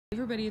Hey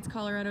everybody, it's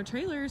Colorado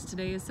Trailers.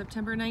 Today is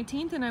September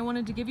 19th and I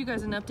wanted to give you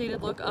guys an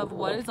updated look of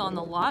what is on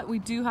the lot. We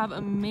do have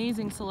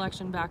amazing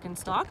selection back in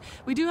stock.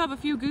 We do have a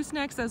few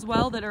goosenecks as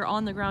well that are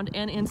on the ground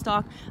and in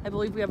stock. I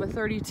believe we have a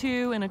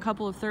 32 and a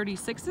couple of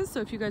 36s, so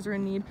if you guys are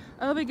in need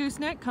of a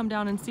gooseneck, come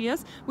down and see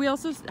us. We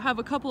also have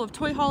a couple of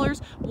toy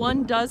haulers.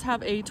 One does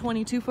have a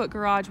 22-foot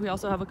garage. We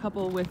also have a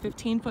couple with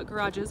 15-foot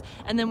garages.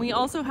 And then we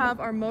also have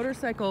our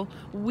motorcycle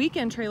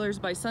weekend trailers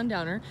by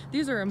Sundowner.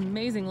 These are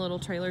amazing little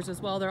trailers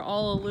as well. They're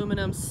all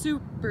aluminum,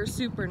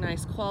 super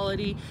nice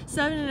quality,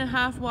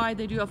 7.5 wide.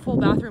 They do have full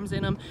bathrooms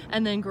in them,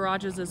 and then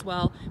garages as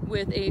well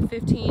with a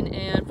 15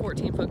 and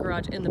 14-foot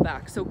garage in the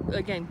back. So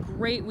again,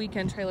 great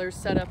weekend trailers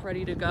set up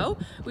ready to go.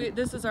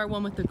 This is our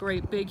one with the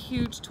great big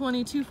huge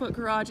 22-foot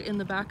garage in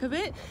the back of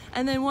it.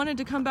 And then wanted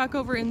to come back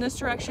over in this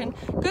direction.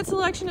 Good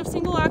selection of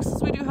single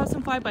axles. We do have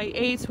some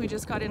 5x8s. We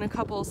just got in a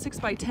couple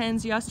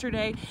 6x10s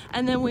yesterday,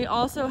 and then we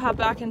also have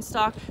back in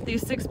stock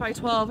these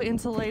 6x12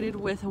 insulated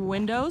with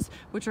windows,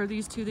 which are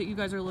these two that you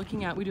guys are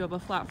looking at. We do have a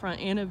flat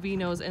front and a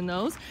V-nose in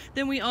those.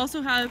 Then we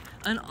also have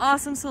an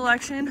awesome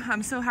selection.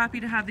 I'm so happy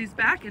to have these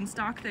back in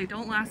stock. They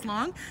don't last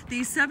long.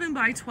 These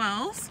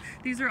 7x12s.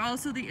 These are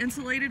also the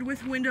insulated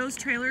with windows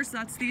trailers.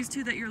 That's these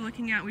two that you're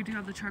looking at. We do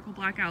have the charcoal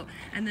blackout,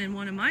 and then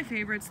one of my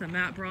favorites, the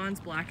matte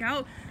bronze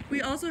blackout.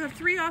 We also have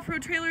 3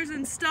 off-road trailers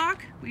in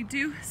stock. We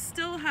do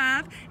still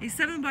have a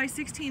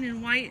 7x16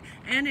 in white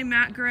and a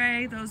matte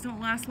gray. Those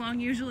don't last long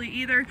usually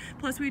either.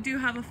 Plus we do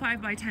have a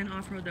 5x10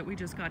 off-road that we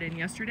just got in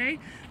yesterday.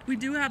 We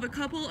do have a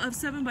couple of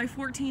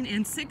 7x14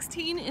 and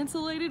 16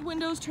 insulated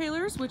windows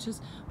trailers, which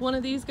is one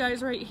of these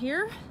guys right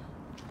here.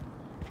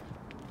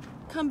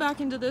 Come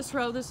back into this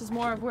row. This is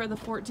more of where the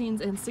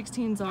 14s and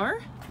 16s are.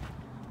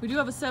 We do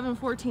have a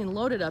 714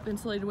 loaded up,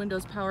 insulated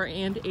windows, power,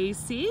 and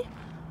AC.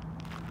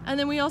 And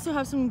then we also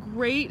have some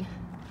great,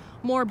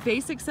 more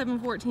basic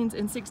 714s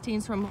and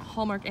 16s from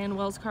Hallmark and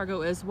Wells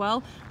Cargo as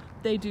well.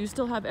 They do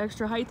still have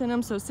extra height in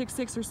them, so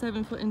 6'6" or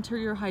 7-foot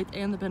interior height,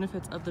 and the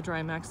benefits of the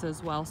Drymax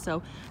as well.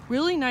 So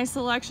really nice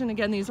selection.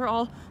 Again, these are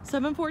all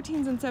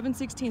 714s and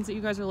 716s that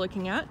you guys are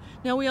looking at.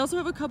 Now we also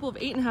have a couple of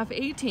 8.5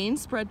 18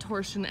 spread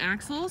torsion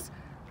axles.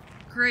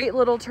 Great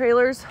little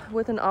trailers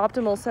with an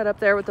optimal setup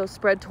there with those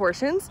spread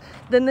torsions.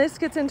 Then this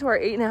gets into our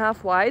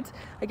 8.5 wides.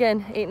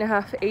 Again,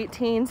 8.5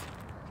 18s,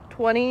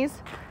 20s,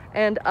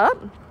 and up.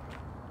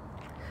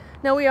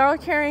 Now we are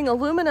carrying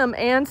aluminum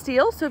and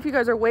steel, so if you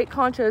guys are weight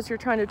conscious, you're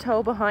trying to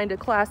tow behind a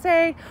Class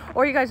A,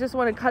 or you guys just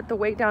want to cut the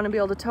weight down and be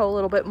able to tow a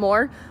little bit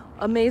more,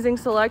 amazing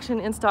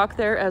selection in stock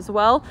there as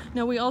well.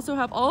 Now we also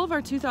have all of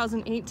our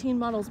 2018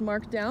 models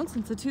marked down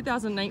since the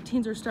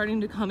 2019s are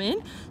starting to come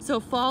in. So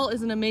fall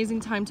is an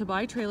amazing time to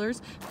buy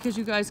trailers because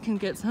you guys can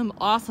get some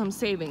awesome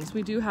savings.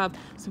 We do have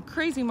some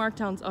crazy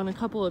markdowns on a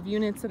couple of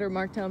units that are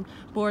marked down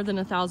more than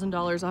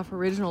 $1,000 off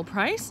original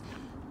price.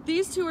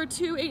 These two are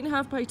two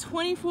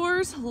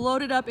 8.5x24s,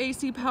 loaded up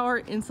AC power,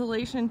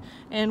 insulation,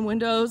 and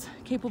windows,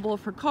 capable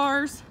for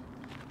cars.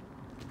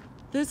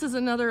 This is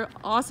another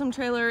awesome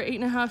trailer,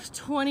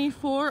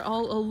 8.5x24,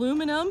 all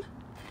aluminum,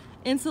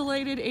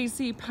 insulated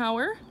AC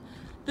power.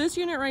 This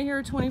unit right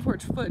here,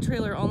 24-foot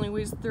trailer, only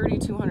weighs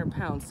 3,200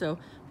 pounds, so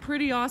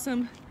pretty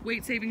awesome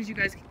weight savings you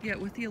guys can get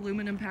with the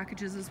aluminum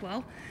packages as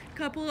well.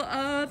 Couple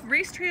of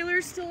race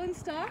trailers still in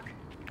stock.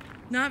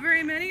 Not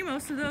very many,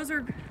 most of those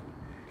are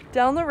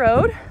down the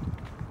road.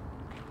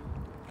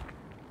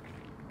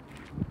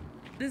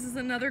 This is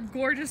another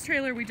gorgeous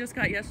trailer we just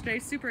got yesterday.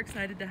 Super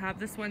excited to have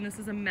this one. This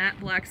is a matte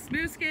black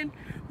smooth skin,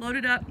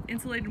 loaded up,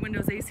 insulated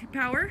windows, AC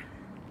power.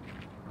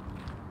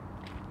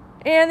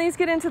 And these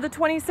get into the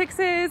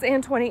 26s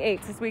and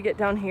 28s as we get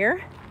down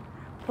here.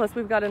 Plus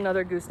we've got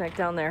another gooseneck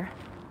down there.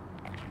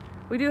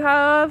 We do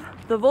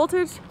have the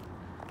Voltage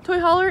toy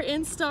hauler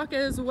in stock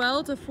as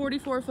well. It's a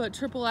 44-foot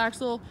triple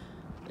axle.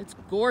 It's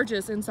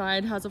gorgeous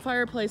inside, has a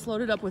fireplace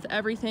loaded up with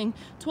everything,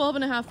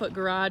 12.5-foot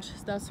garage.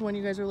 That's the one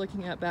you guys are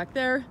looking at back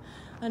there.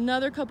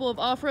 Another couple of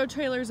off-road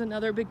trailers,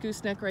 another big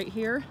gooseneck right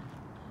here.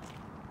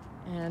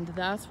 And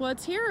that's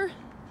what's here.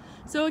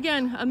 So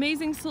again,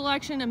 amazing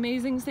selection,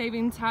 amazing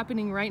savings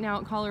happening right now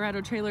at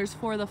Colorado Trailers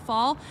for the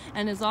fall.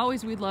 And as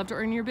always, we'd love to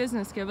earn your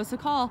business. Give us a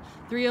call,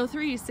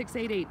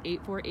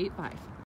 303-688-8485.